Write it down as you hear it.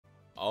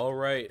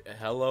Alright,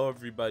 hello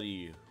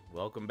everybody.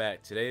 Welcome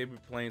back. Today we're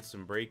playing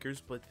some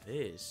Breakers, but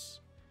this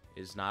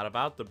is not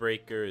about the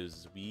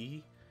Breakers.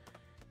 We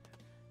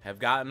have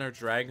gotten our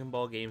Dragon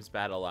Ball Games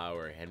Battle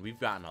Hour, and we've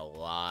gotten a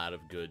lot of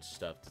good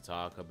stuff to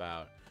talk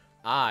about.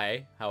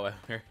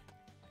 However,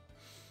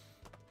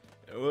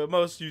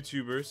 most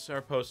YouTubers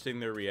are posting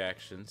their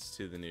reactions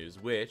to the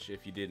news, which,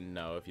 if you didn't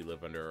know, if you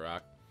live under a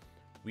rock,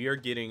 we are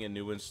getting a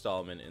new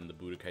installment in the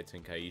Budokai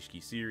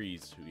Tenkaichi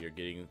series. We are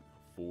getting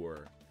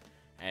 4.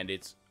 And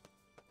it's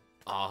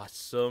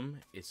awesome.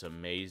 It's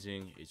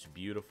amazing. It's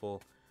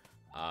beautiful.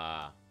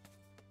 I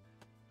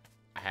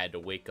had to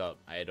wake up.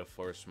 I had to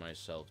force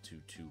myself to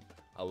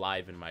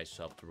aliven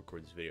myself to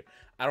record this video.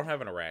 I don't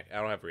have a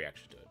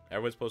reaction to it.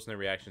 Everyone's posting their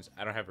reactions.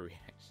 I don't have a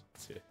reaction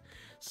to it.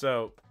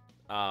 So,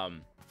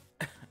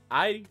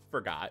 I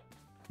forgot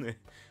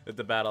that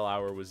the battle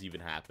hour was even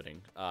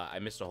happening. I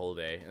missed a whole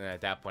day, and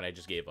at that point, I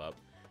just gave up.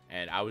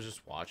 And I was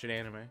just watching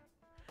anime.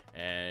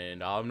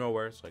 And out of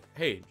nowhere, it's like,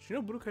 hey, did you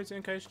know Budokai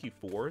Tenkaichi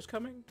 4 is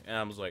coming? And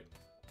I was like,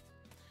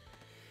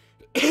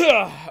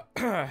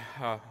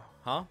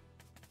 huh?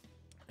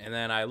 And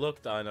then I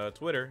looked on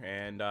Twitter,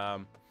 and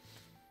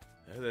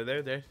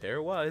there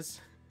it was.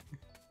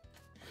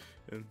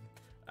 And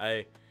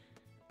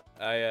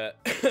I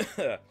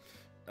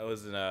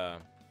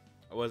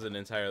wasn't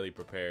entirely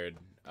prepared.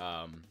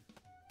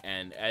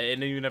 And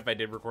even if I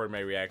did record my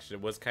reaction,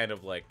 it was kind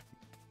of like,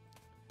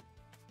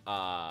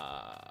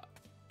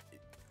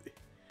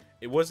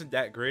 it wasn't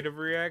that great of a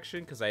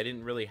reaction because I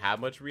didn't really have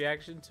much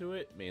reaction to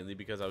it, mainly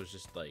because I was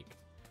just like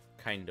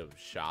kind of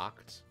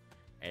shocked,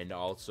 and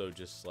also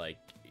just like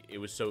it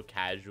was so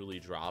casually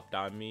dropped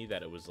on me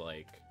that it was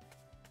like,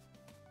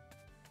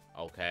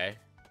 okay,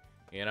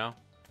 you know.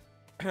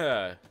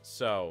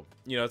 So,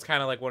 you know, it's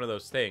kind of like one of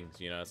those things,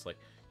 you know, it's like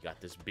you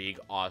got this big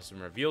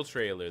awesome reveal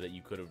trailer that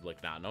you could have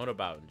like not known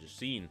about and just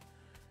seen,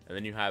 and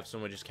then you have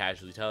someone just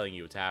casually telling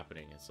you what's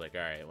happening. It's like, all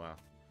right, well,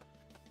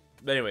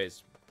 but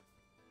anyways,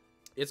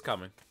 it's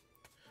coming.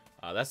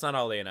 That's not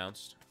all they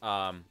announced.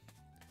 It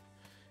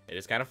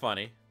is kind of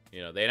funny.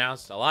 You know, they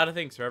announced a lot of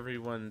things for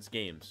everyone's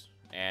games,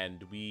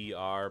 and we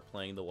are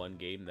playing the one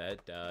game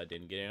that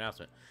didn't get an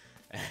announcement.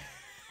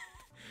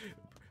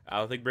 I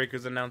don't think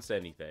Breakers announced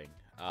anything.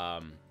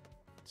 I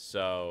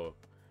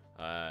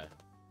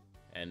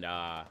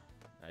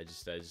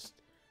just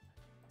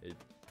it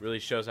really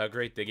shows how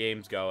great the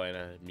game's going.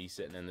 Me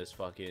sitting in this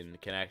fucking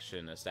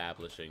connection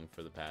establishing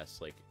for the past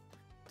like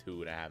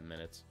 2.5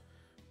 minutes.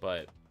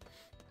 But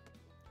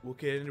we'll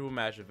get into a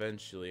match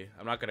eventually.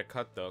 I'm not going to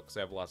cut, though, because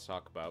I have a lot to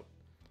talk about.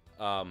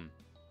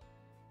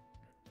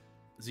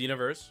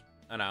 Xenoverse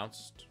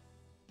announced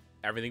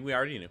everything we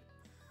already knew.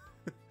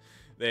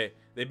 They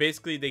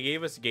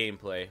gave us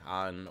gameplay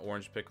on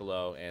Orange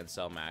Piccolo and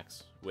Cell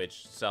Max,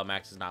 which Cell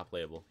Max is not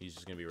playable. He's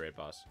just going to be Raid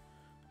Boss.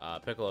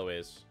 Piccolo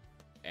is.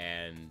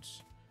 And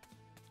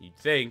you'd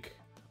think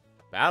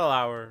Battle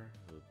Hour,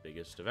 the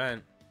biggest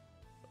event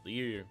of the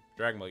year,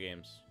 Dragon Ball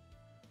games,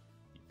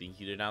 think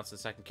you'd announce the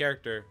second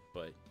character,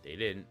 but they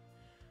didn't.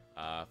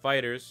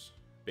 Fighters,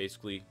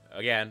 basically,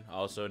 again,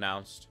 also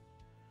announced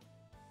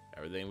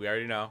everything we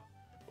already know,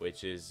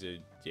 which is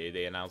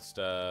they announced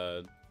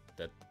that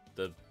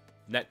the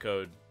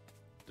netcode,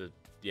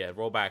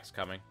 rollback's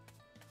coming.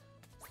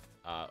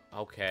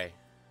 Okay,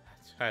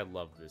 I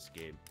love this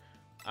game.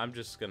 I'm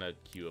just gonna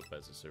queue up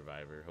as a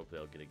survivor.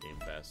 Hopefully, I'll get a game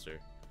faster.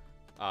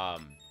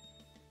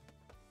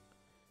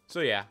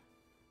 So yeah,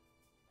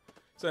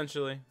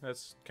 essentially,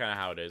 that's kind of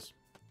how it is.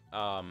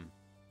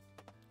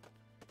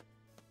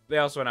 They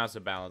also announced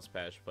a balance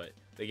patch, but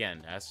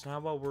again, that's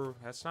not what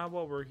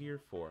we're here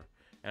for.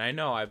 And I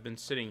know I've been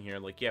sitting here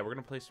like, yeah, we're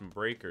gonna play some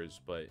Breakers,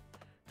 and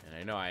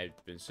I know I've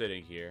been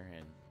sitting here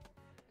and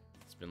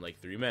it's been like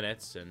 3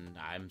 minutes and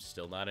I'm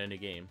still not in a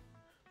game,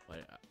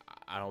 but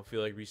I don't feel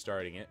like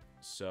restarting it,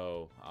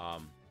 so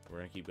we're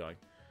gonna keep going.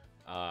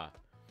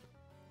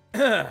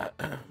 Budokai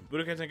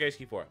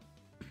Tenkaichi 4.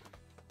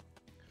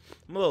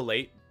 I'm a little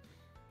late.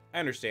 I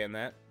understand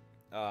that.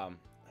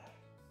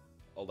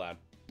 Hold on.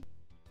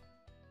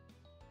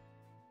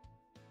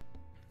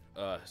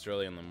 It's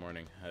early in the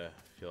morning. I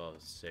feel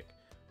sick.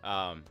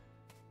 I'm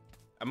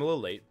a little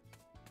late.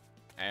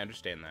 I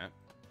understand that.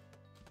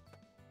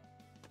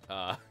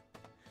 But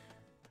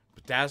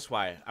that's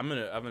why I'm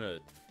gonna.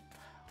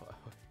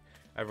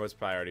 Everyone's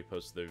probably already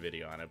posted their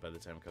video on it by the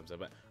time it comes up,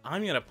 but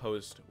I'm gonna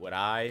post what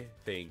I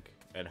think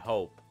and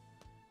hope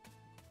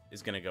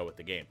is gonna go with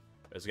the game.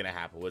 What's gonna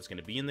happen? What's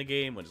gonna be in the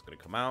game? When it's gonna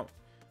come out?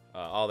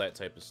 All that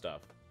type of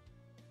stuff.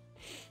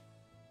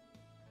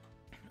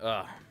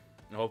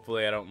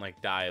 Hopefully I don't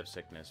like die of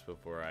sickness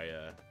before I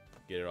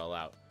get it all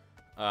out.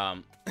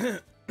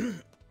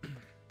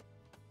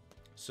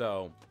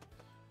 So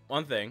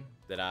one thing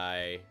that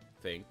I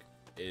think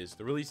is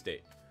the release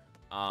date.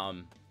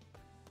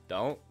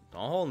 Don't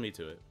hold me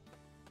to it.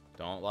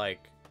 Don't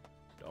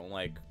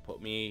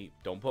put me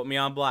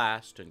on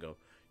blast and go,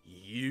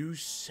 you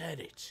said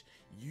it.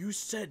 You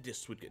said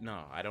this would get.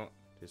 No, I don't.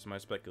 This is my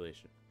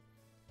speculation.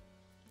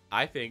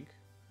 I think,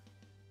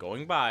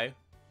 going by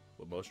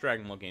what most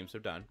Dragon Ball games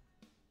have done,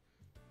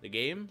 The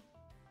game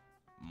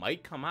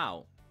might come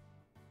out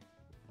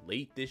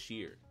late this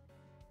year,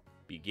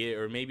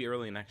 or maybe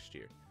early next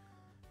year.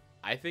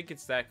 I think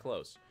it's that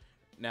close.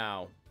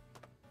 Now,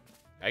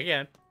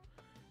 again,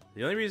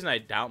 the only reason I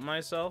doubt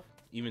myself,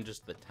 even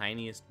just the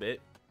tiniest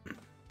bit,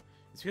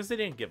 is because they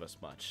didn't give us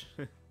much.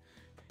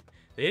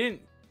 They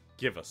didn't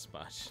give us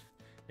much.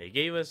 They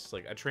gave us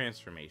like a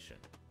transformation.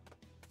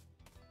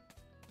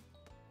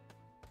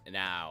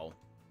 Now,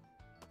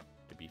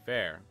 to be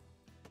fair,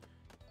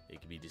 it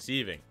could be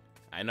deceiving.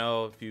 I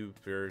know if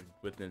you're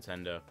with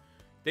Nintendo,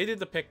 they did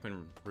the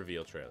Pikmin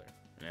reveal trailer,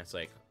 and it's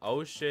like,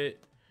 oh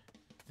shit,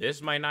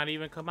 this might not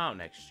even come out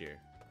next year.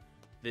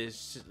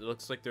 This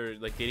looks like they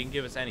didn't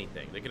give us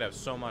anything. They could have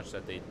so much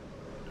that they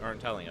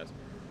aren't telling us.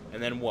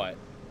 And then what?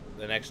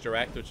 The next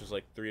Direct, which was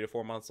like 3 to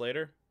 4 months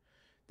later,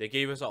 they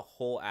gave us a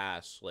whole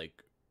ass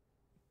like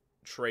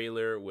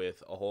trailer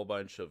with a whole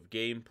bunch of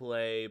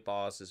gameplay,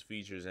 bosses,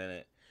 features in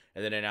it,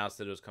 and then announced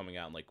that it was coming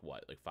out in like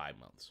 5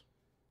 months.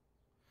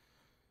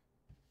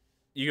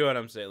 You get what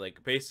I'm saying?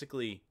 Like,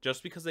 basically,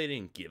 just because they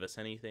didn't give us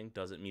anything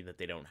doesn't mean that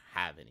they don't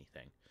have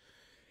anything.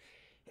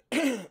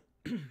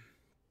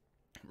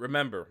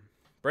 Remember,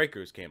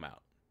 Breakers came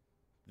out.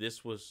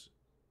 This was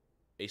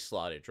a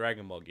slotted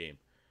Dragon Ball game.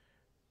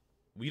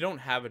 We don't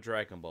have a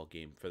Dragon Ball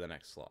game for the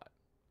next slot,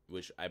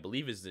 which I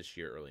believe is this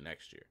year, early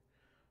next year.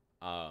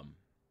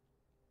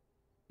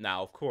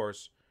 Now, of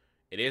course,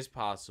 it is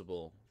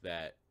possible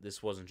that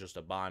this wasn't just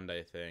a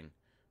Bandai thing,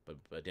 but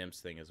a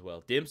Dimps thing as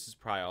well. Dimps is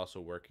probably also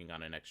working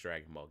on a next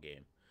Dragon Ball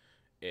game.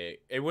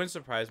 It wouldn't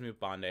surprise me if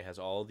Bandai has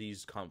all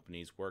these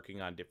companies working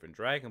on different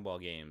Dragon Ball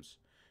games,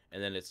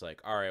 and then it's like,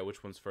 all right,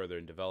 which one's further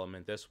in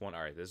development? This one,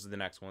 all right, this is the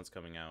next one's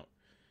coming out.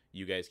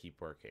 You guys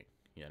keep working,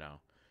 you know.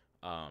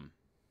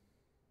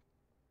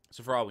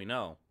 So for all we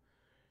know,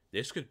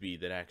 this could be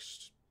the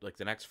next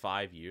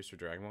 5 years for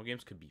Dragon Ball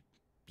games could be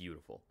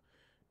beautiful,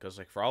 because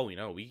like for all we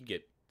know, we can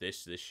get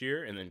this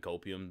year and then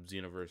Copium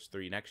Xenoverse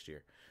 3 next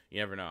year. You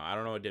never know. I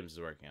don't know what Dims is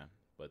working on,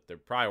 but they're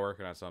probably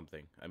working on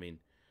something. I mean,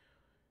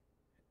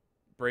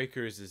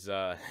 Breakers is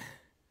I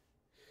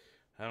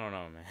don't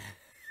know, man.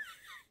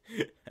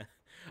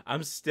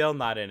 I'm still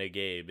not in a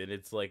game, and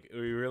it's like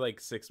we were like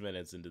 6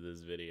 minutes into this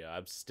video.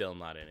 I'm still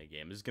not in a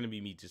game. It's gonna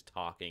be me just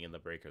talking in the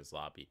Breakers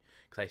lobby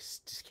because I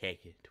just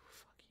can't get into a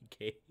fucking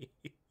game.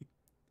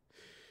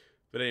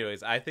 But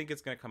anyways, I think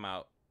it's gonna come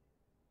out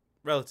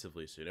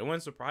relatively soon. It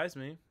wouldn't surprise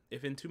me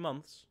if in 2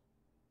 months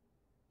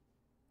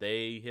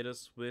they hit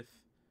us with,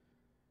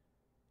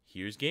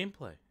 here's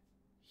gameplay,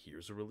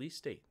 here's a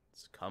release date,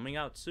 it's coming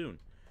out soon.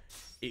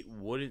 It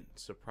wouldn't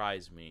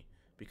surprise me,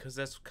 because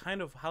that's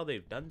kind of how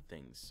they've done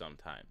things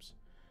sometimes.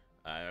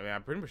 I mean,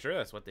 I'm pretty sure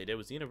that's what they did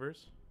with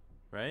Xenoverse,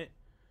 right?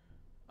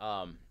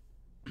 So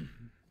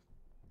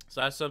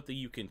that's something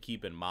you can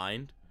keep in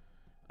mind.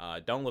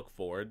 Don't look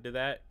forward to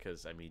that,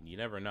 because, I mean, you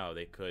never know.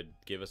 They could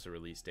give us a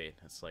release date.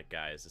 It's like,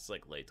 guys, it's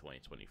like late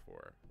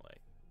 2024.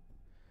 Like,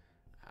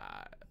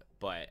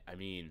 but, I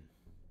mean,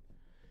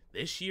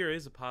 this year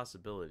is a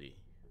possibility.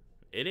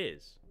 It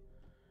is.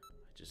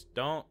 Just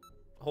don't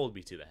hold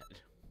me to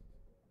that.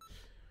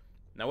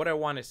 Now, what I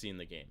want to see in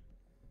the game.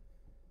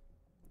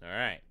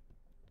 Alright.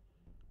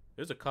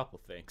 There's a couple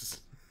things.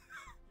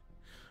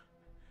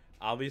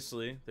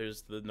 Obviously,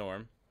 there's the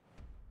norm.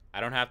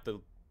 I don't have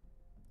to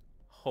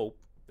hope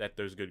that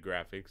there's good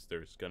graphics.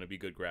 There's going to be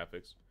good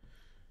graphics.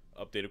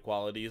 Updated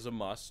quality is a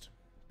must,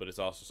 but it's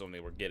also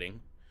something we're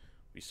getting.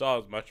 We saw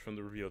as much from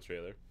the reveal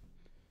trailer.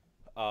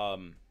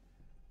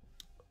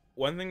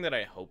 One thing that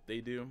I hope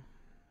they do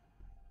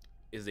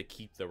is they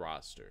keep the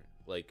roster.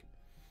 Like,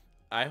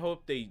 I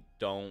hope they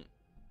don't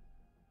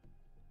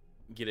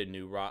get a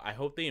new roster. I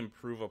hope they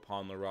improve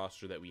upon the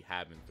roster that we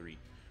have in 3,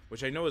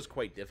 which I know is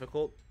quite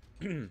difficult,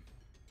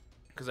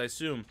 because I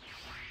assume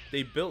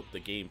they built the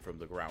game from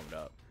the ground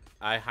up.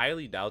 I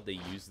highly doubt they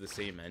use the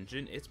same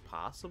engine. It's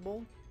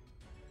possible,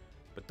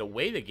 but the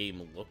way the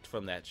game looked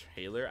from that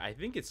trailer, I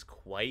think it's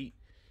quite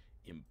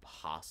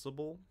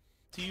impossible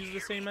to use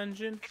the same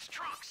engine.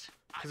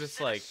 Because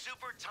it's like,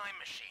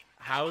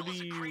 how do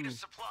you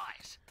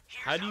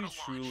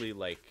truly,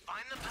 like,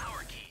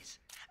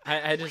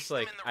 I just,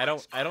 like, I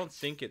don't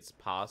think it's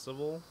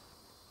possible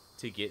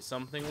to get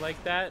something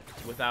like that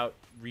without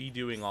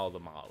redoing all the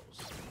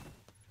models.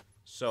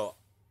 So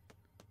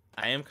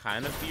I am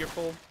kind of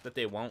fearful that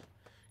they won't,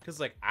 because,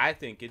 like, I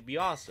think it'd be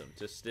awesome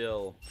to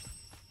still,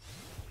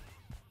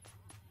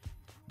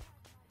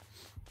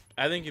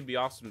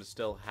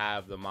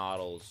 have the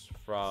models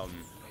from,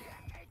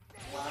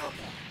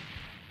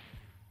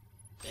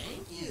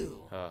 Thank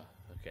you.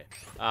 Okay.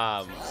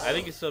 I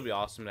think it'd still be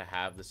awesome to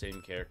have the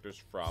same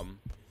characters from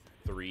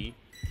 3.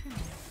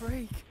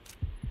 Break.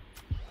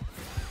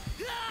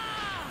 You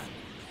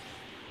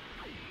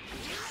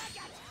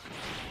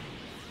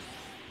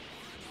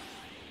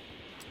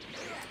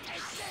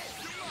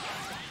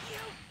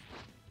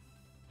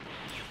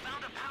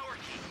found a power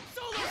key.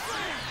 Solar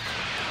flare!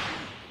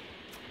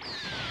 Give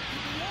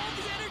me all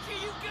the energy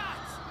you got!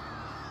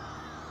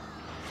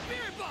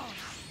 Spirit bomb!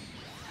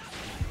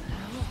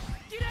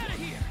 Get out of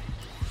here!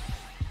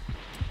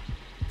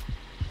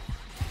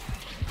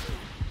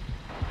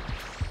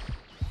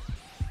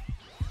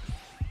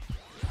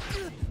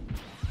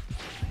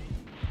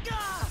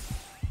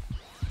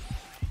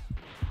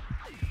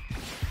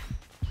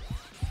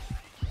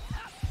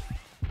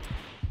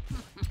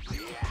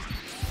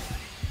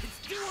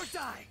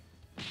 Die.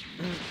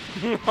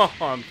 Oh,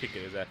 I'm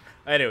kicking his ass.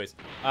 Anyways,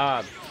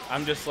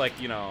 I'm just like,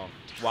 you know,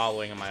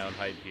 wallowing in my own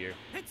hype here.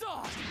 It's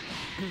on.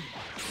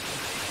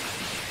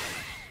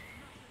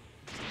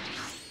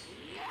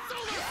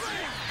 Solar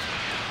flare.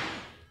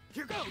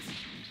 Here goes.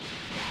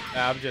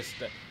 I'm just,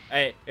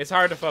 hey, it's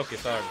hard to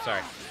focus. Oh, I'm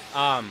sorry.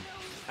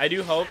 I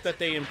do hope that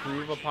they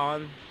improve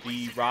upon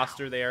the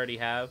roster they already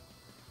have.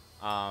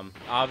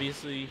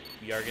 Obviously,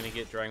 we are gonna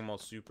get Dragon Ball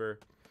Super.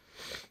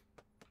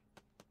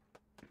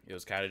 It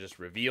was kind of just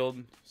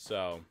revealed,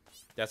 so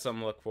that's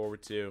something to look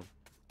forward to.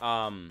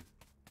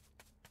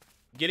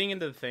 Getting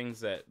into the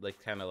things that,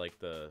 like, kind of like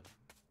the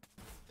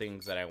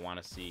things that I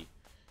want to see.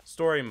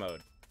 Story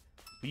mode.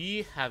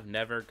 We have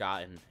never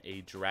gotten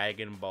a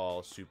Dragon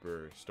Ball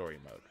Super story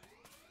mode.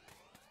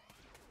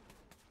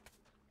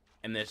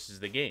 And this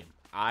is the game.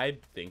 I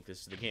think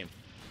this is the game.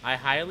 I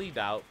highly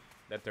doubt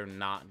that they're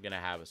not going to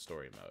have a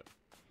story mode.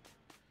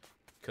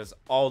 Because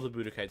all the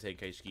Budokai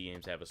Tenkaichi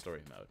games have a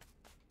story mode.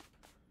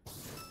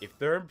 If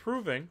they're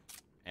improving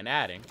and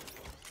adding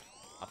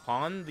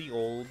upon the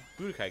old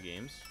Budokai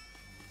games,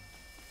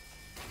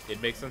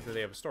 it makes sense that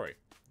they have a story.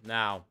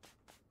 Now,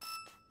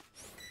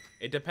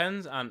 it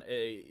depends on...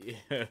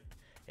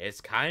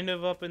 it's kind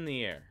of up in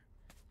the air.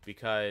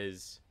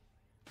 Because,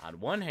 on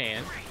one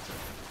hand,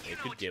 it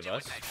could give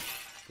us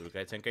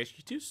Budokai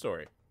Tenkaichi 2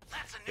 story.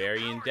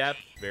 Very in-depth,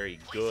 very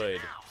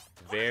good,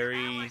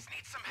 very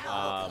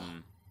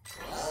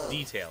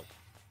detailed.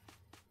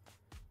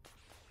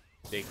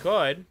 They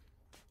could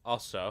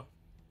also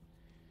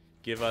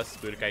give us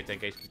Budokai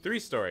Tenkaichi 3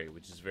 story,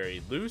 which is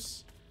very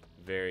loose,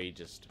 very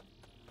just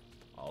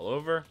all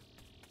over,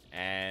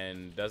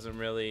 and doesn't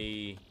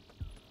really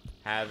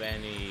have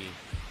any,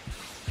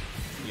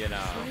 you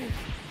know,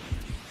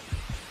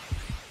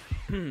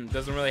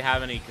 doesn't really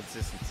have any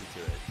consistency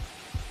to it,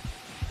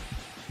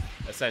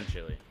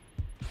 essentially.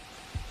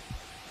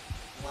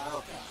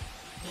 Welcome.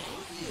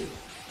 Thank you.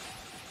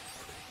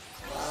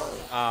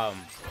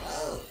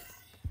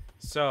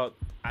 So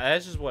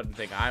that's just one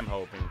thing I'm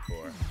hoping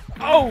for.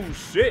 Oh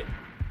shit!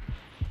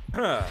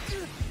 Hey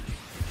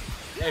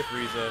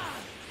Frieza.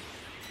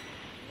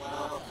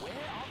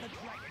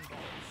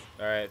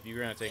 Alright, if you're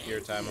gonna take your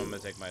time, I'm gonna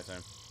take my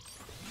time.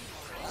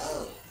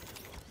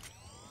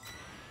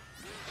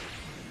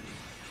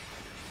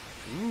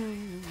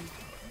 Ooh.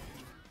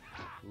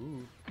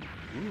 Ooh.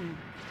 Ooh. Ooh.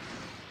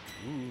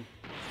 Ooh.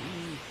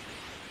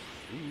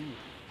 Ooh.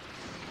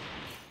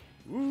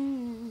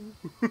 Ooh.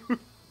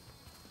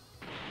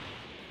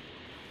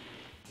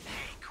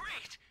 Hey,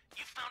 great!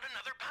 You found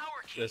another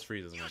power key. This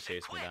Frieza's gonna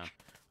chase me down.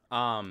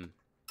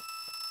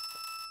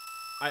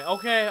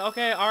 Okay, alright,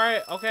 okay,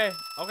 alright,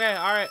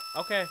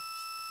 okay.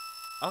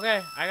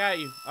 Okay, I got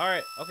you.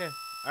 Alright, okay,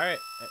 alright.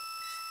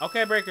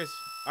 Okay, breakers.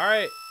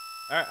 Alright.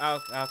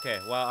 Alright, okay,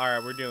 well,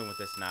 alright, we're dealing with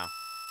this now.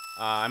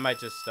 I might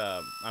just,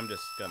 I'm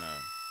just gonna...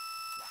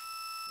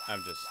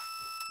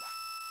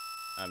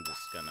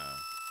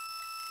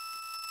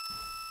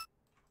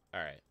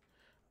 Alright.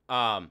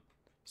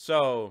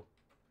 So,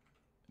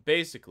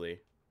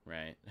 basically,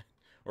 right,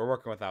 we're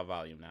working without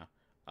volume now.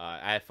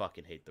 I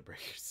fucking hate the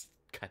breakers.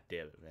 God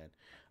damn it,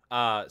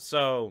 man.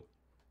 So,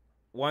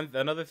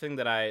 another thing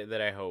that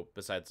I hope,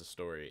 besides the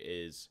story,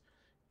 is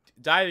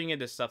diving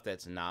into stuff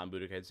that's not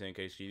Budokai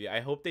Tenkaichi. I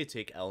hope they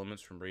take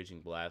elements from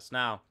Raging Blast.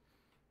 Now,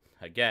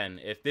 again,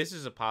 if this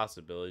is a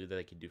possibility that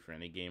I could do for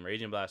any game,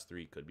 Raging Blast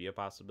 3 could be a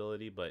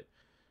possibility, but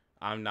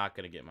I'm not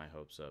going to get my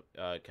hopes up.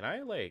 Can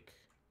I, like,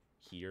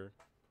 hear?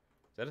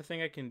 Is that a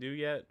thing I can do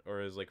yet?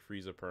 Or is, like,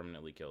 Frieza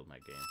permanently killed my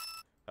game?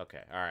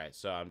 Okay, alright,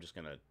 so I'm just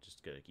gonna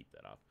keep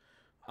that off.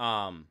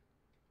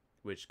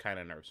 Which kind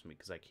of nerves me,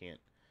 because I can't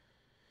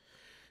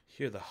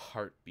hear the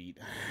heartbeat.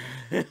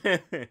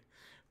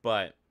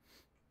 But,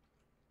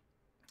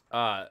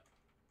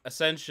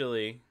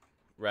 essentially,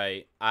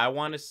 right, I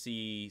want to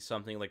see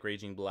something like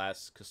Raging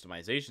Blast's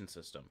customization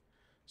system.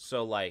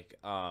 So, like,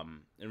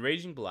 in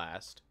Raging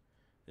Blast,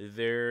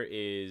 there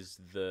is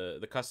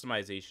the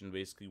customization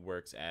basically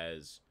works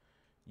as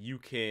you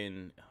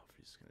can... Oh,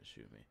 he's gonna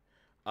shoot me.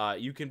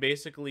 You can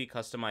basically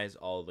customize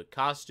all the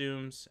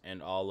costumes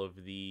and all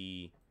of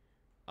the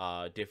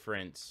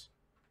different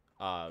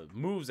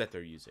moves that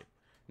they're using.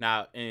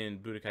 Now, in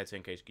Budokai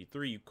Tenkaichi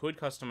 3, you could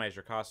customize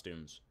your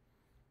costumes.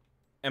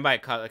 And by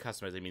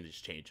customize, I mean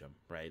just change them,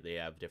 right? They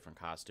have different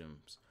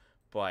costumes.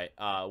 But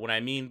what I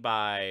mean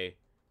by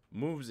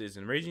moves is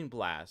in Raging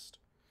Blast,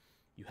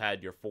 you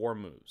had your 4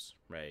 moves,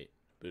 right?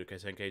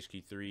 Budokai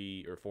Tenkaichi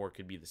 3 or 4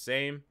 could be the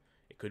same.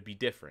 It could be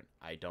different.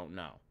 I don't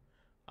know.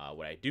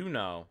 What I do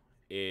know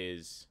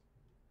is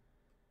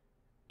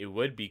it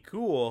would be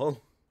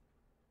cool.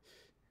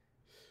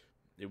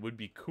 It would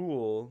be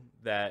cool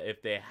that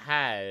if they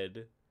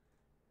had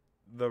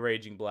the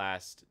Raging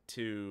Blast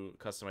 2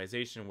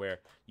 customization where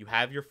you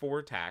have your 4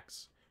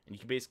 attacks and you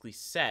can basically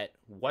set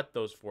what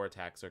those 4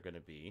 attacks are going to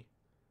be.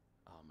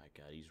 Oh my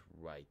god, he's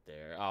right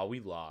there. Oh,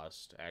 we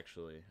lost,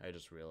 actually. I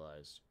just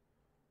realized.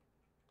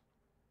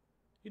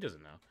 He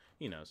doesn't know.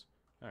 He knows.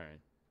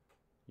 Alright.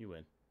 You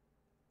win.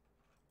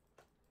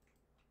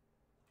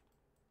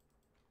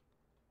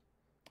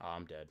 Oh,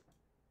 I'm dead.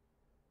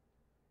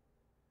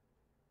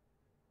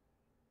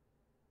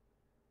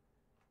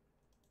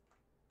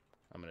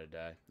 I'm gonna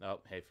die. Oh,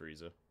 hey,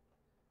 Frieza.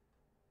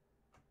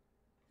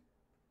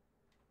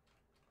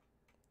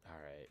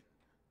 Alright.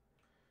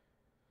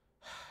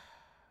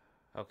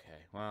 Okay,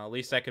 well, at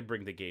least I could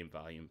bring the game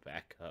volume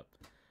back up.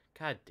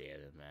 God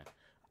damn it, man.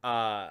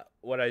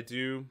 What I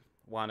do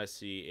want to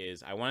see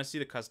is, I want to see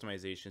the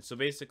customization. So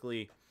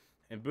basically,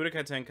 in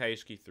Budokai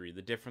Tenkaichi 3,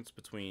 the difference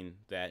between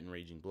that and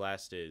Raging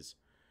Blast is,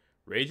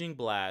 Raging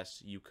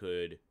Blast, you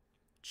could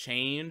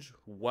change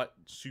what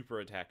super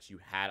attacks you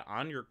had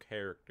on your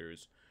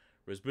characters,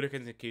 whereas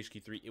Budokai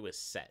Tenkaichi 3, it was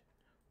set,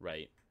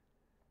 right?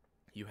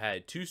 You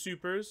had 2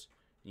 supers,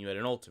 and you had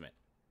an ultimate,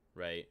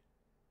 right?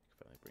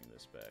 If I bring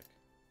this back.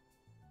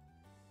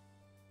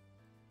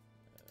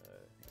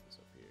 This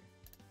up here.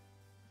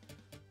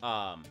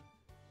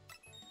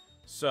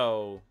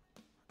 So,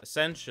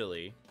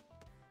 essentially,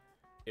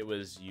 it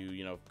was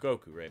you know,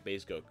 Goku, right?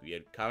 Base Goku. You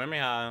had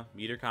Kamehameha,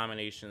 meter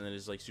combination, and then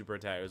his, like, super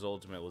attack, his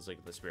ultimate was,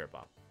 like, the Spirit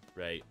Bomb,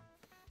 right?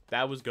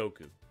 That was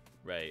Goku,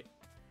 right?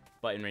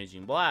 But in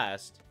Raging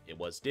Blast, it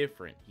was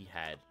different. He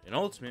had an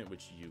ultimate,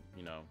 which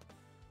you know,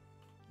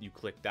 you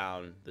click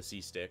down the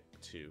C stick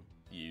to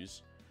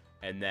use,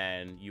 and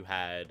then you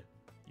had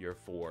your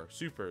 4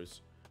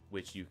 supers,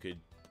 which you could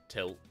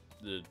tilt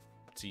the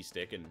C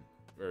stick and,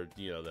 or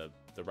you know,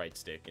 the right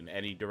stick in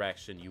any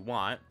direction you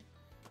want,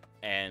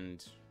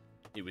 and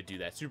it would do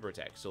that super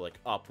attack. So like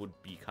up would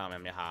be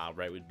Kamehameha,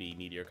 right would be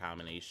Meteor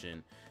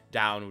Combination,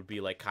 down would be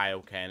like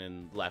Kaioken,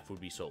 and left would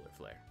be Solar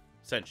Flare,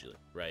 essentially,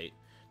 right?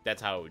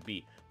 That's how it would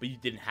be. But you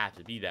didn't have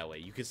to be that way.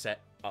 You could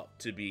set up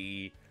to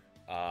be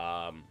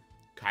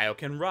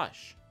Kaioken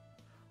Rush,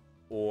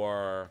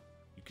 or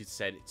you could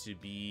set it to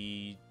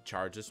be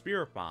Charge a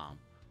Spirit Bomb,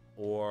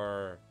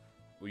 or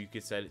you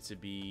could set it to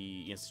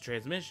be Instant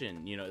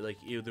Transmission. You know, like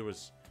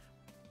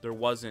there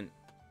wasn't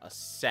a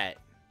set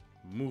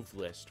move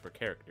list for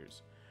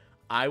characters.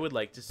 I would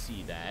like to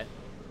see that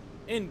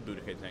in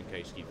Budokai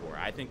Tenkaichi 4.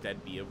 I think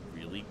that'd be a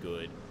really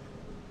good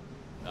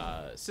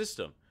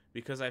system,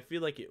 because I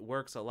feel like it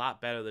works a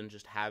lot better than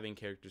just having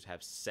characters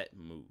have set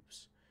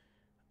moves.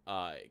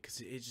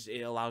 Because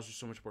it allows you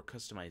so much more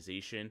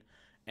customization,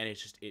 and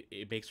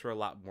it makes for a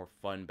lot more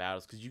fun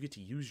battles, because you get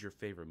to use your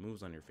favorite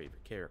moves on your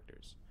favorite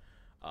characters.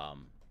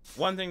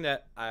 One thing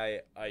that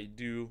I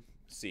do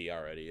see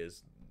already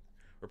is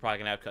we're probably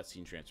gonna have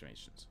cutscene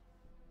transformations.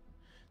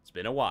 It's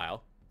been a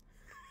while.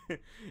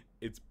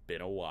 It's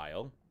been a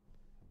while.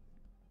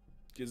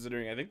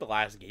 Considering, I think the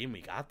last game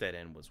we got that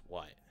in was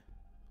what?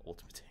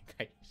 Ultimate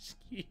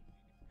Tenkaichi.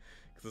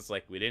 Because it's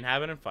like, we didn't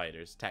have it in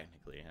Fighters,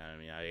 technically. I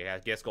mean, I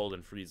guess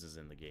Golden Frieza's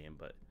in the game,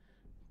 but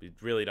we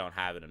really don't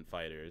have it in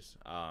Fighters.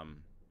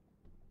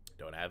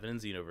 Don't have it in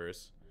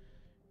Xenoverse.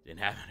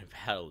 Didn't have it in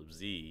Battle of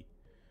Z.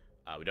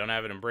 We don't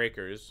have it in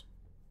Breakers.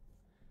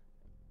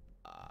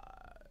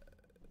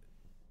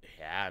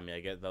 Yeah, I mean, I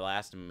guess the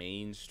last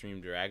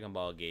mainstream Dragon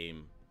Ball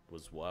game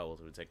was what?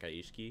 Ultimate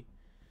Tenkaichi.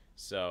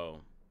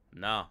 So,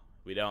 no,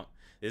 we don't.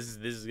 This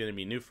is gonna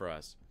be new for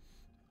us.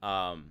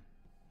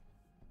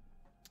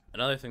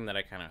 Another thing that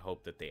I kind of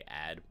hope that they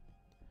add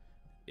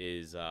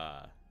is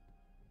what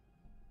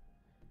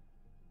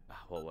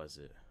was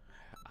it?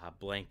 I'm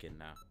blanking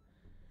now.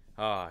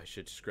 Oh, I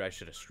should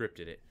have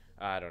scripted it.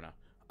 I don't know.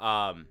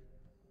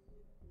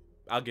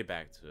 I'll get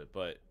back to it,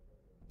 but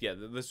yeah,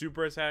 the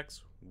super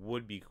attacks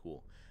would be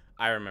cool.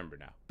 I remember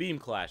now. Beam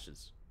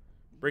clashes.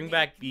 Bring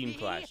back beam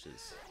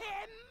clashes.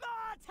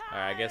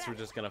 Alright, I guess we're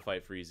just gonna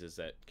fight Friezas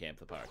at Camp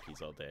the Power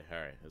Keys all day.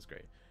 Alright, that's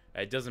great.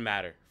 It doesn't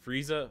matter.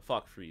 Frieza,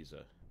 fuck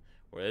Frieza.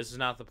 Or this is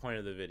not the point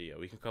of the video.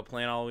 We can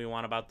complain all we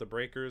want about the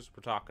breakers.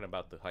 We're talking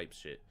about the hype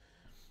shit.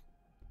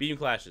 Beam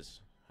clashes.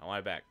 I want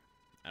it back.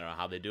 I don't know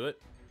how they do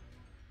it.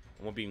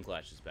 I want beam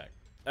clashes back.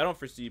 I don't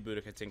foresee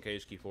Budokai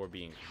Tenkaichi 4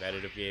 being a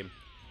competitive game.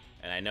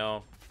 And I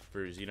know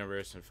for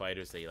Xenoverse and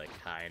Fighters, they like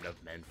kind of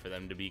meant for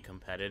them to be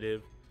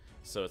competitive.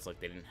 So it's like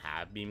they didn't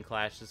have beam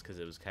clashes, because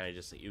it was kind of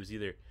just, it was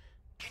either,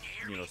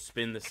 you know,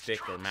 spin the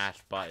stick or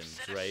mash buttons,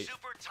 right?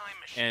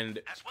 And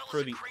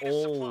for the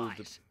old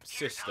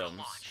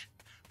systems,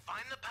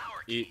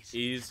 it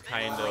is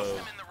kind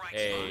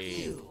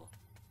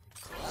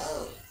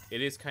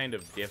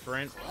of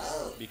different,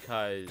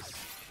 because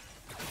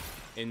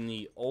in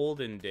the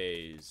olden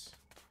days,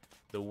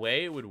 the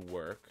way it would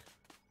work,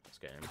 let's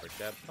get him break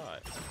that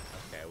pot.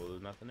 Okay, well,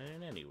 there's nothing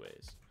in it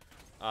anyways.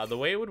 The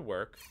way it would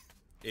work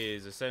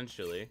is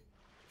essentially,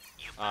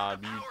 you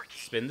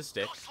spin the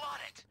stick.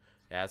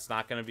 Yeah, it's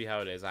not gonna be how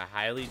it is. I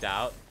highly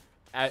doubt.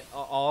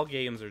 All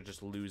games are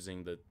just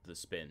losing the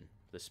spin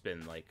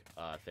like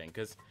thing,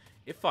 because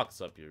it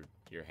fucks up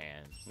your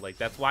hand. Like,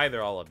 that's why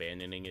they're all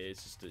abandoning it.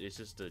 It's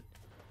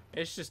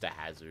just a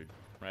hazard,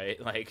 right?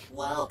 Like,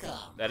 welcome.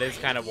 That is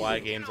kind of why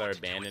games are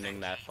abandoning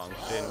that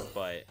function.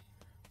 But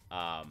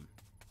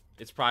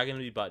it's probably gonna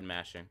be button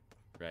mashing,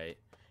 right?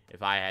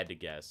 If I had to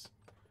guess,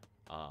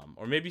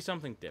 or maybe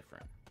something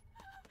different.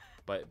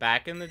 But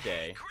back in the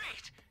day,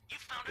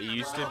 it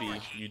used to be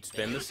you'd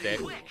spin the stick,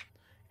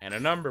 and a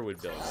number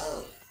would build.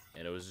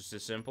 And it was just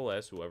as simple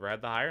as whoever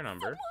had the higher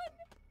number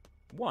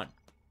won.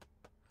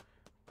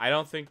 I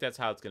don't think that's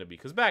how it's going to be.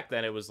 Because back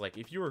then, it was like,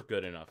 if you were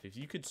good enough, if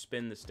you could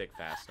spin the stick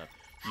fast enough,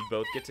 you'd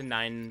both get to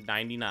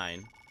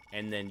 999,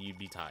 and then you'd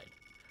be tied.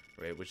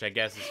 Right? Which I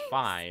guess is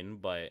fine,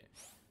 but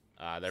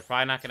they're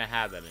probably not going to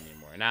have that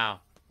anymore.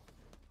 Now,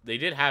 they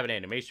did have an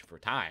animation for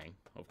tying,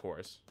 of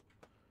course.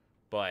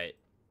 But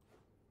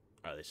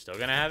are they still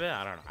going to have it?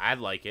 I don't know. I'd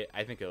like it.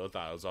 I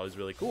thought it was always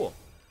really cool.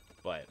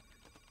 But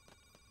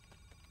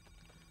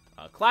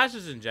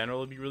clashes in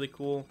general would be really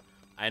cool.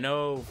 I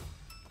know...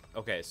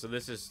 Okay, so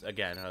this is,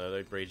 again,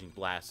 another Raging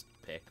Blast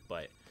pick,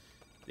 but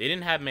they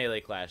didn't have melee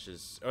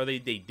clashes. Or they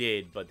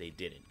did, but they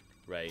didn't,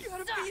 right? You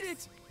gotta beat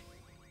it!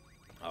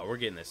 Oh, we're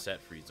getting this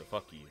set free, so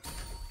fuck you.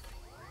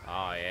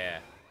 Oh,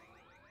 yeah.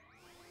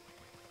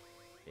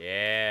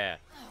 Yeah.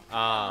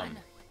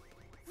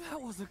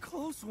 That was a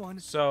close one.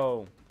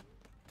 So...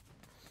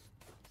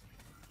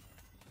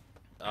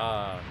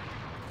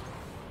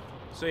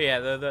 So yeah,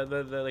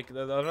 the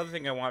another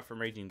thing I want from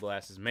Raging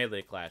Blast is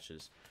melee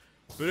clashes.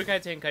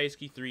 Budokai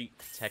Tenkaichi 3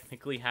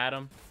 technically had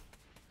them.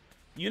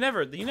 You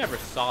never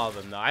saw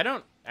them though. I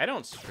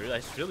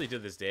really to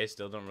this day I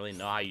still don't really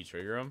know how you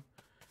trigger them.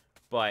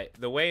 But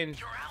the way in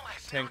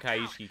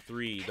Tenkaichi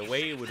 3, the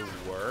way it would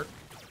work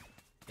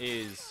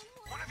is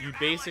you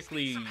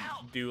basically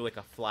do like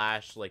a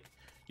flash, like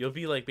you'll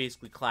be like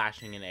basically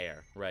clashing in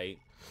air, right?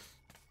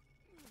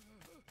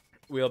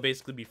 We'll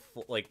basically be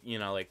like, you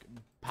know, like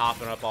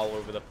popping up all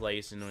over the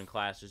place and doing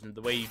clashes. And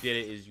the way you did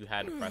it is you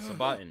had to press a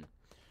button.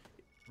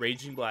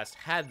 Raging Blast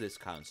had this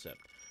concept.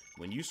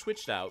 When you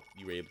switched out,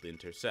 you were able to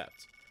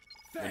intercept.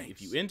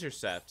 If you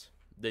intercept,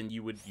 then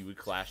you would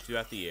clash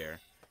throughout the air,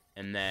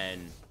 and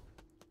then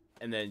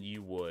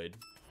you would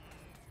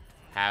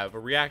have a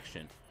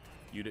reaction.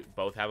 You'd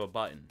both have a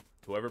button.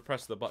 Whoever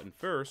pressed the button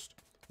first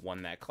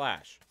won that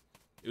clash.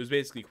 It was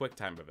basically quick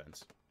time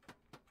events.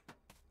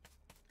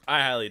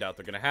 I highly doubt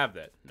they're gonna have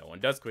that. No one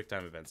does quick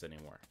time events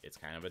anymore. It's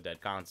kind of a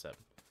dead concept.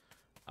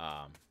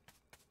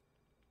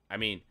 I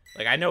mean,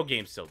 like, I know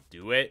games still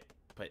do it,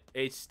 but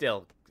it's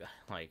still,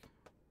 like,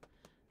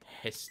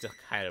 it's still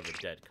kind of a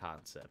dead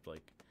concept.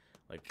 Like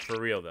for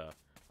real, though.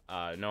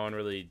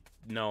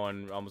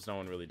 Almost no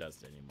one really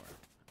does it anymore.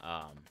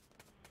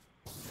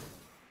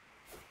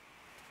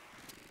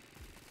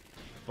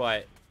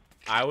 But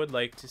I would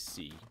like to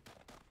see,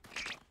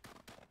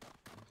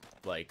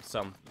 like,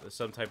 some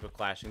type of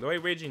clashing. The way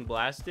Raging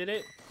Blast did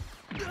it.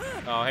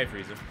 Oh, hey,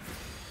 Frieza.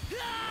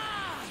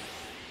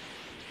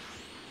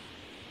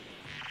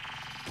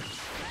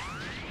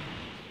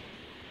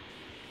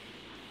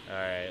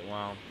 Alright,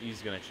 well,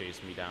 he's gonna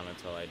chase me down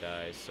until I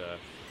die, so...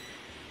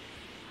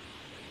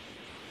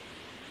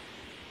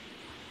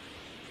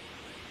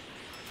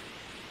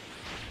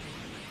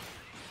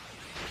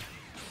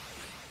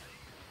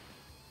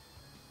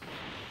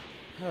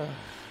 I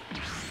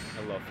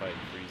love fighting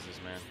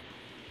Friezas, man.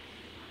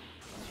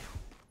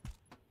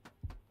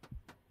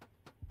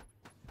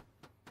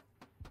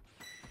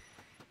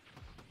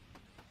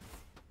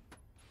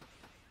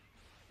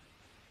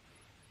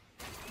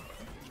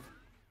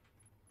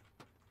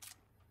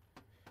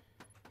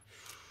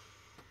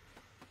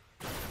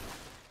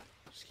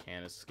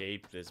 Can't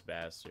escape this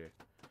bastard.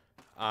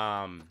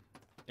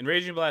 In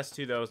Raging Blast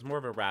 2, though, it was more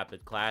of a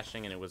rapid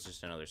clashing, and it was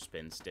just another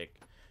spin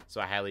stick.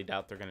 So I highly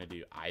doubt they're gonna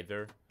do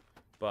either.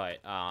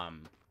 But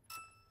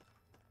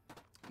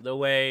the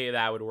way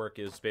that would work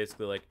is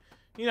basically like,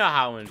 you know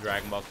how in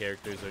Dragon Ball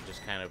characters are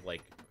just kind of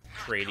like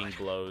trading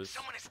blows.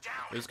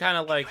 It was kind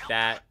of like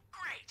that.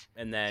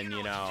 And then,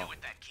 you know,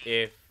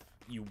 if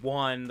you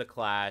won the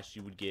clash,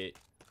 you would get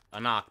a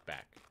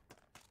knockback,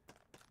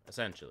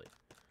 essentially.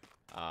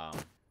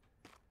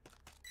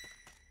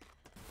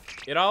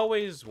 It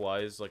always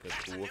was like a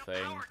cool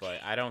thing,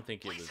 but I don't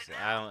think it was.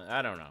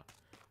 I don't know.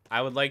 I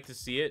would like to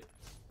see it,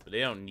 but they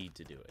don't need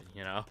to do it,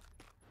 you know.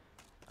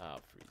 Oh,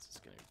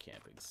 Frieza's gonna be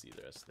camping. See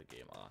the rest of the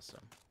game.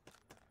 Awesome.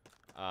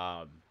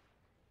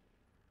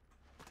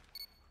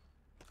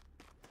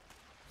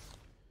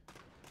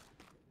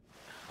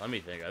 Let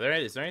me think.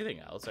 Is there anything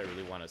else I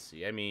really want to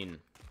see? I mean,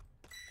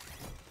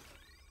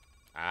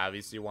 I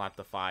obviously want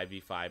the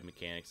 5v5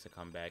 mechanics to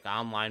come back.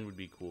 Online would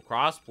be cool.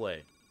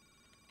 Crossplay.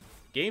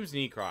 Games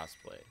need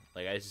crossplay.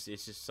 Like, it's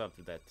just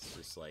something that's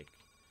just like,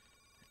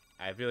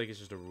 I feel like it's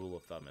just a rule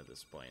of thumb at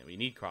this point. We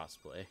need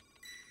crossplay.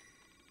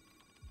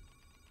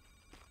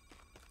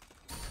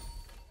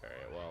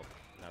 Alright, well,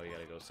 now we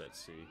gotta go set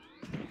C.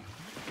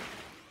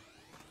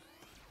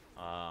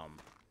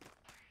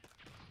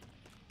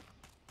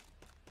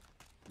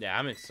 Yeah,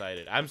 I'm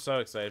excited. I'm so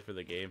excited for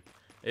the game.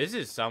 This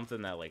is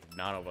something that, like,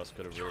 none of us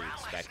could have really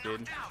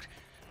expected.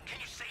 Can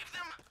you save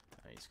them?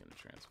 Oh, he's gonna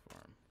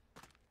transform.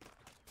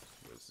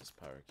 Where's this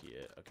power key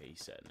at? Okay, he's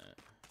setting it.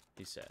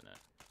 He's setting it.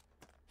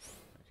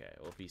 Okay,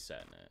 well, if he's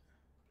setting it.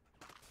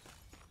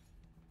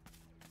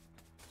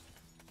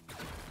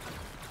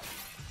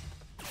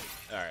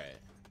 Alright.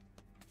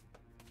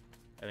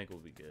 I think we'll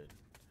be good.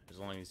 As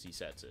long as he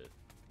sets it.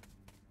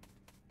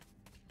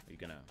 Are you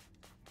gonna...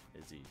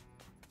 Is he...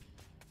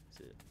 Is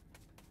it...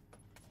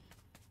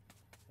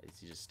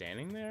 he just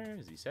standing there?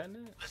 Is he setting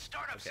it? The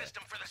startup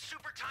system for the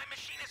super time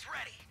machine is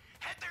ready.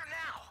 Head there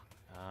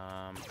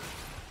now.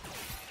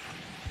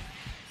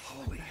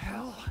 Holy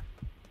hell.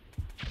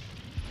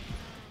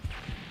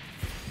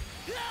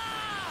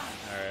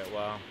 Alright,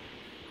 well.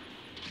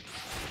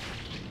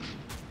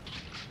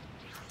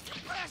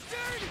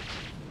 Bastard!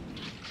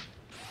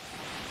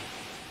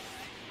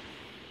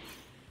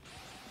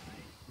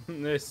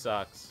 This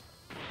sucks.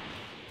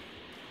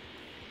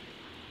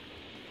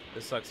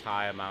 This sucks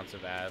high amounts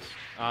of ass.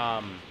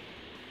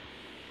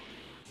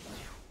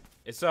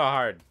 It's so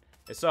hard.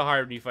 It's so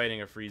hard when you're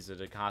fighting a Frieza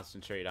to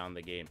concentrate on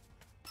the game.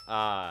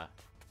 Yeah,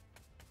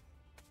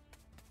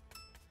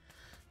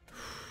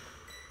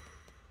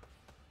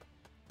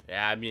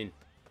 I mean,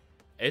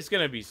 it's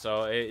gonna be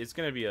it's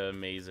gonna be an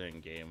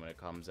amazing game when it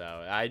comes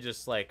out. I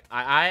just like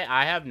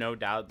I have no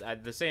doubt. I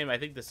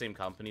think the same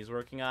company's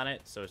working on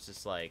it, so it's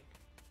just like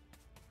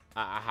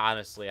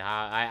honestly,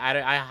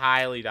 I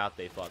highly doubt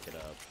they fuck it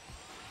up.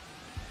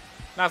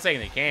 Not saying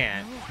they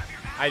can't.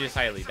 I just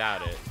highly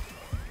doubt it.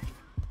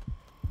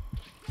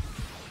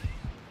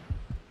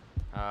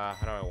 How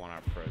do I want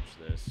to approach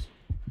this?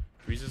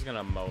 Frieza's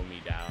gonna mow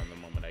me down the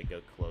moment I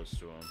get close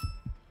to him,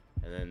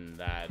 and then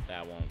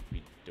that won't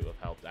do of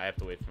help. I have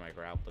to wait for my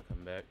grapple to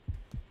come back,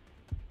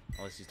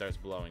 unless he starts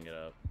blowing it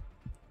up.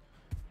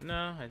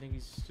 No, I think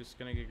he's just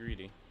gonna get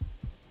greedy.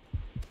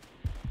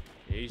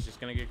 Yeah, he's just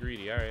gonna get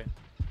greedy. All right.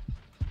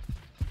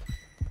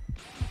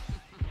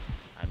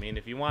 I mean,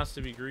 if he wants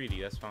to be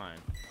greedy, that's fine.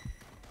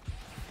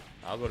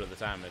 I'll go to the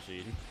time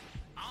machine.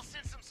 I'll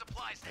send some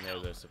supplies. I know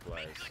there's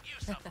supplies. Make good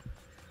use of them.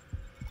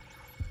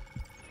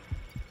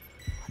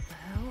 What the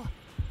hell?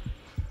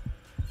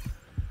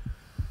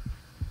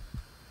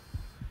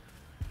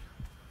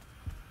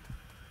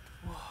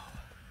 Whoa.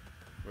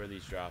 Where are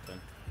these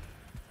dropping?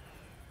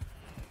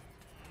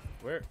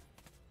 Where's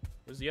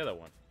the other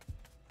one?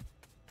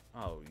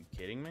 Oh, are you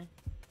kidding me?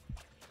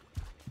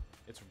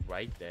 It's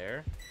right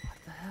there? What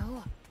the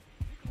hell?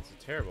 It's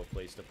a terrible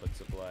place to put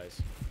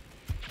supplies.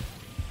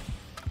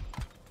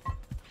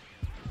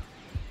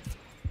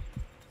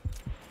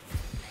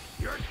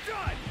 You're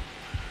done!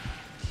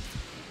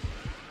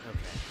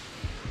 Okay.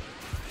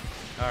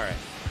 Alright.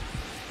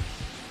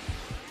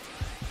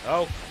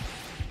 Oh.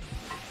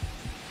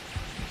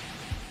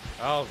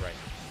 Alright.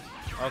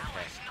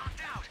 Okay.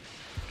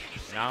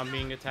 Now I'm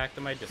being attacked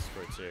on my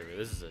Discord server.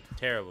 This is a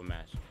terrible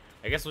match.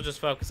 I guess we'll just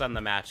focus on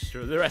the match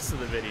through the rest of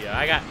the video.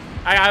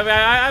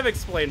 I've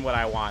explained what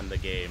I want in the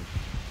game.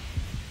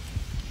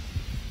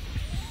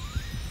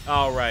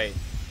 All right.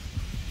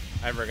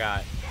 I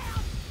forgot.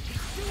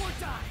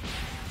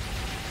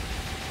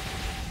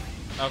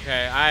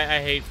 Okay,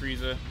 I hate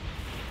Frieza.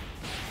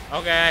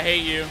 Okay, I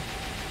hate you.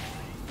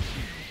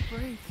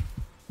 Break.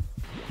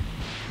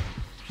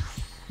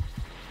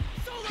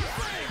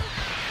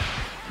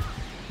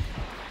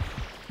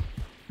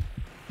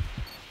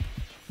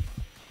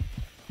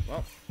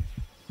 Well,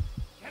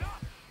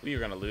 we are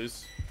gonna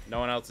lose. No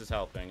one else is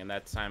helping, and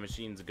that time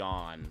machine's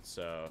gone.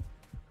 So,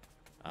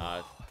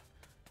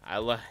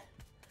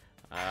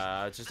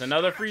 it's just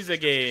another Frieza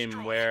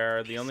game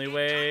where the only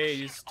way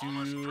is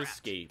to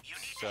escape.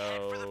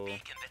 So,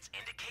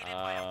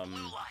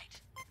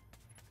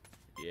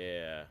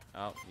 yeah.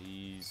 Oh,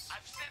 he's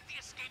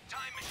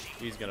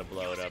gonna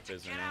blow it up,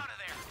 isn't he?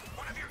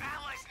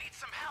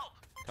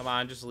 Come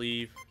on, just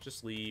leave.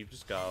 Just leave.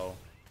 Just go.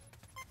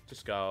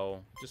 Just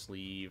go. Just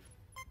leave.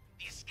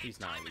 He's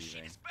not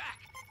leaving.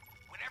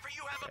 Whenever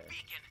you have a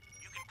beacon,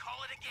 you can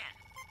call it again.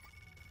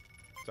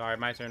 Sorry,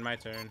 my turn, my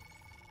turn.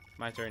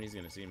 My turn, he's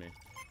gonna see me.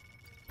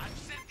 I've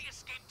sent the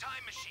escape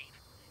time machine.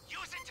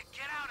 Use it to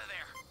get out of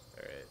there.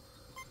 Alright.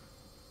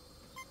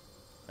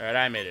 Alright,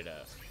 I made it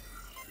up.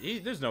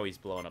 There's no way he's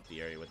blowing up the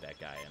area with that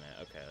guy in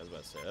it. Okay, I was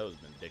about to say, that was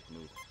a dick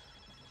move.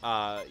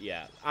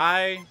 Yeah.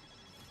 I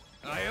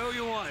owe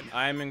you one.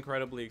 I'm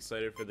incredibly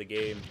excited for the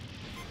game.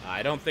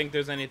 I don't think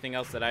there's anything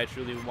else that I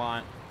truly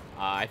want.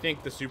 I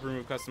think the super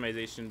move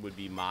customization would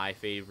be my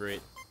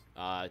favorite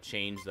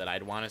change that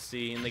I'd want to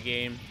see in the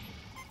game.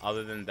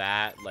 Other than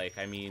that, like,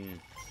 I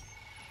mean,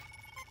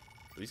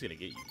 he's gonna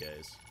get you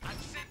guys.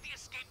 I've sent the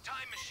escape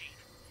time machine.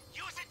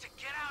 Use it to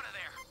get out of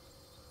there.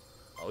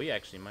 Oh, he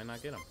actually might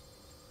not get him.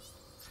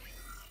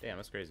 Damn,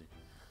 that's crazy.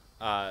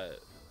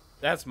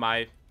 That's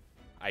my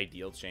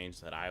ideal change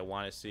that I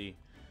want to see,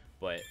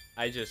 but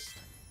I'm just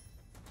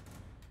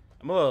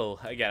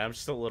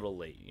a little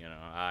late, you know.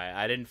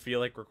 I didn't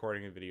feel like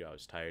recording a video. I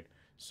was tired.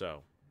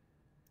 So,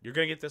 you're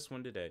going to get this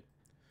one today.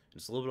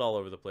 It's a little bit all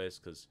over the place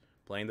because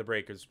playing the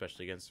breakers,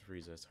 especially against the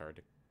Frieza, it's hard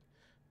to...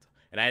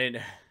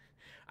 And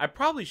I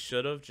probably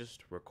should have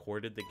just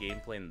recorded the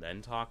gameplay and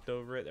then talked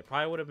over it. That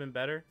probably would have been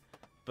better.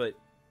 But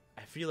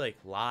I feel like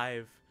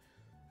live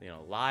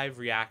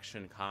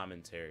reaction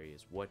commentary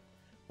is what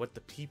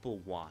the people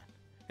want.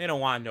 They don't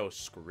want no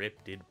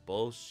scripted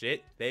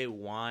bullshit. They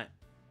want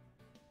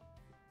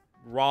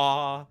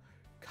raw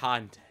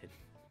content.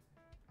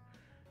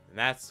 And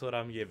that's what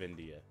I'm giving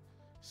to you.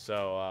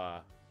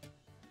 So,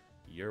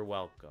 you're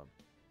welcome.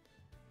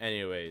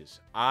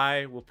 Anyways,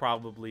 this will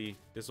probably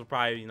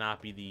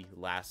not be the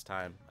last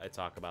time I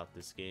talk about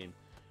this game,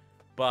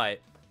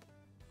 but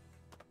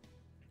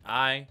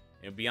I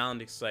am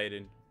beyond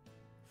excited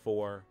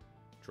for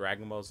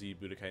Dragon Ball Z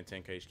Budokai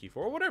Tenkaichi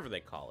 4, or whatever they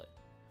call it.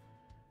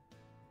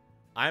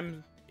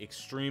 I'm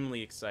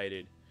extremely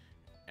excited,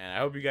 and I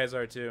hope you guys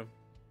are too.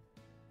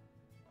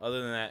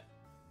 Other than that,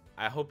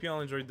 I hope you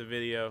all enjoyed the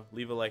video.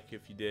 Leave a like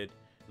if you did.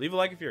 Leave a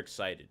like if you're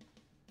excited.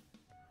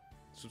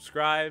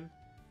 Subscribe.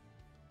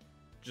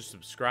 Just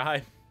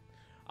subscribe.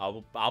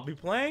 I'll be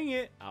playing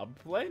it. I'll be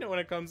playing it when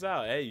it comes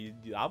out. Hey,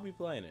 I'll be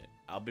playing it.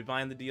 I'll be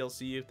buying the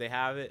DLC if they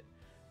have it.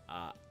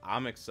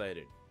 I'm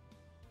excited.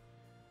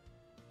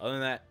 Other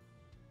than that,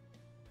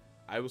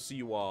 I will see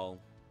you all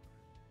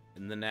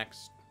in the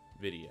next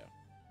video.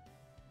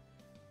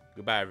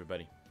 Goodbye,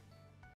 everybody.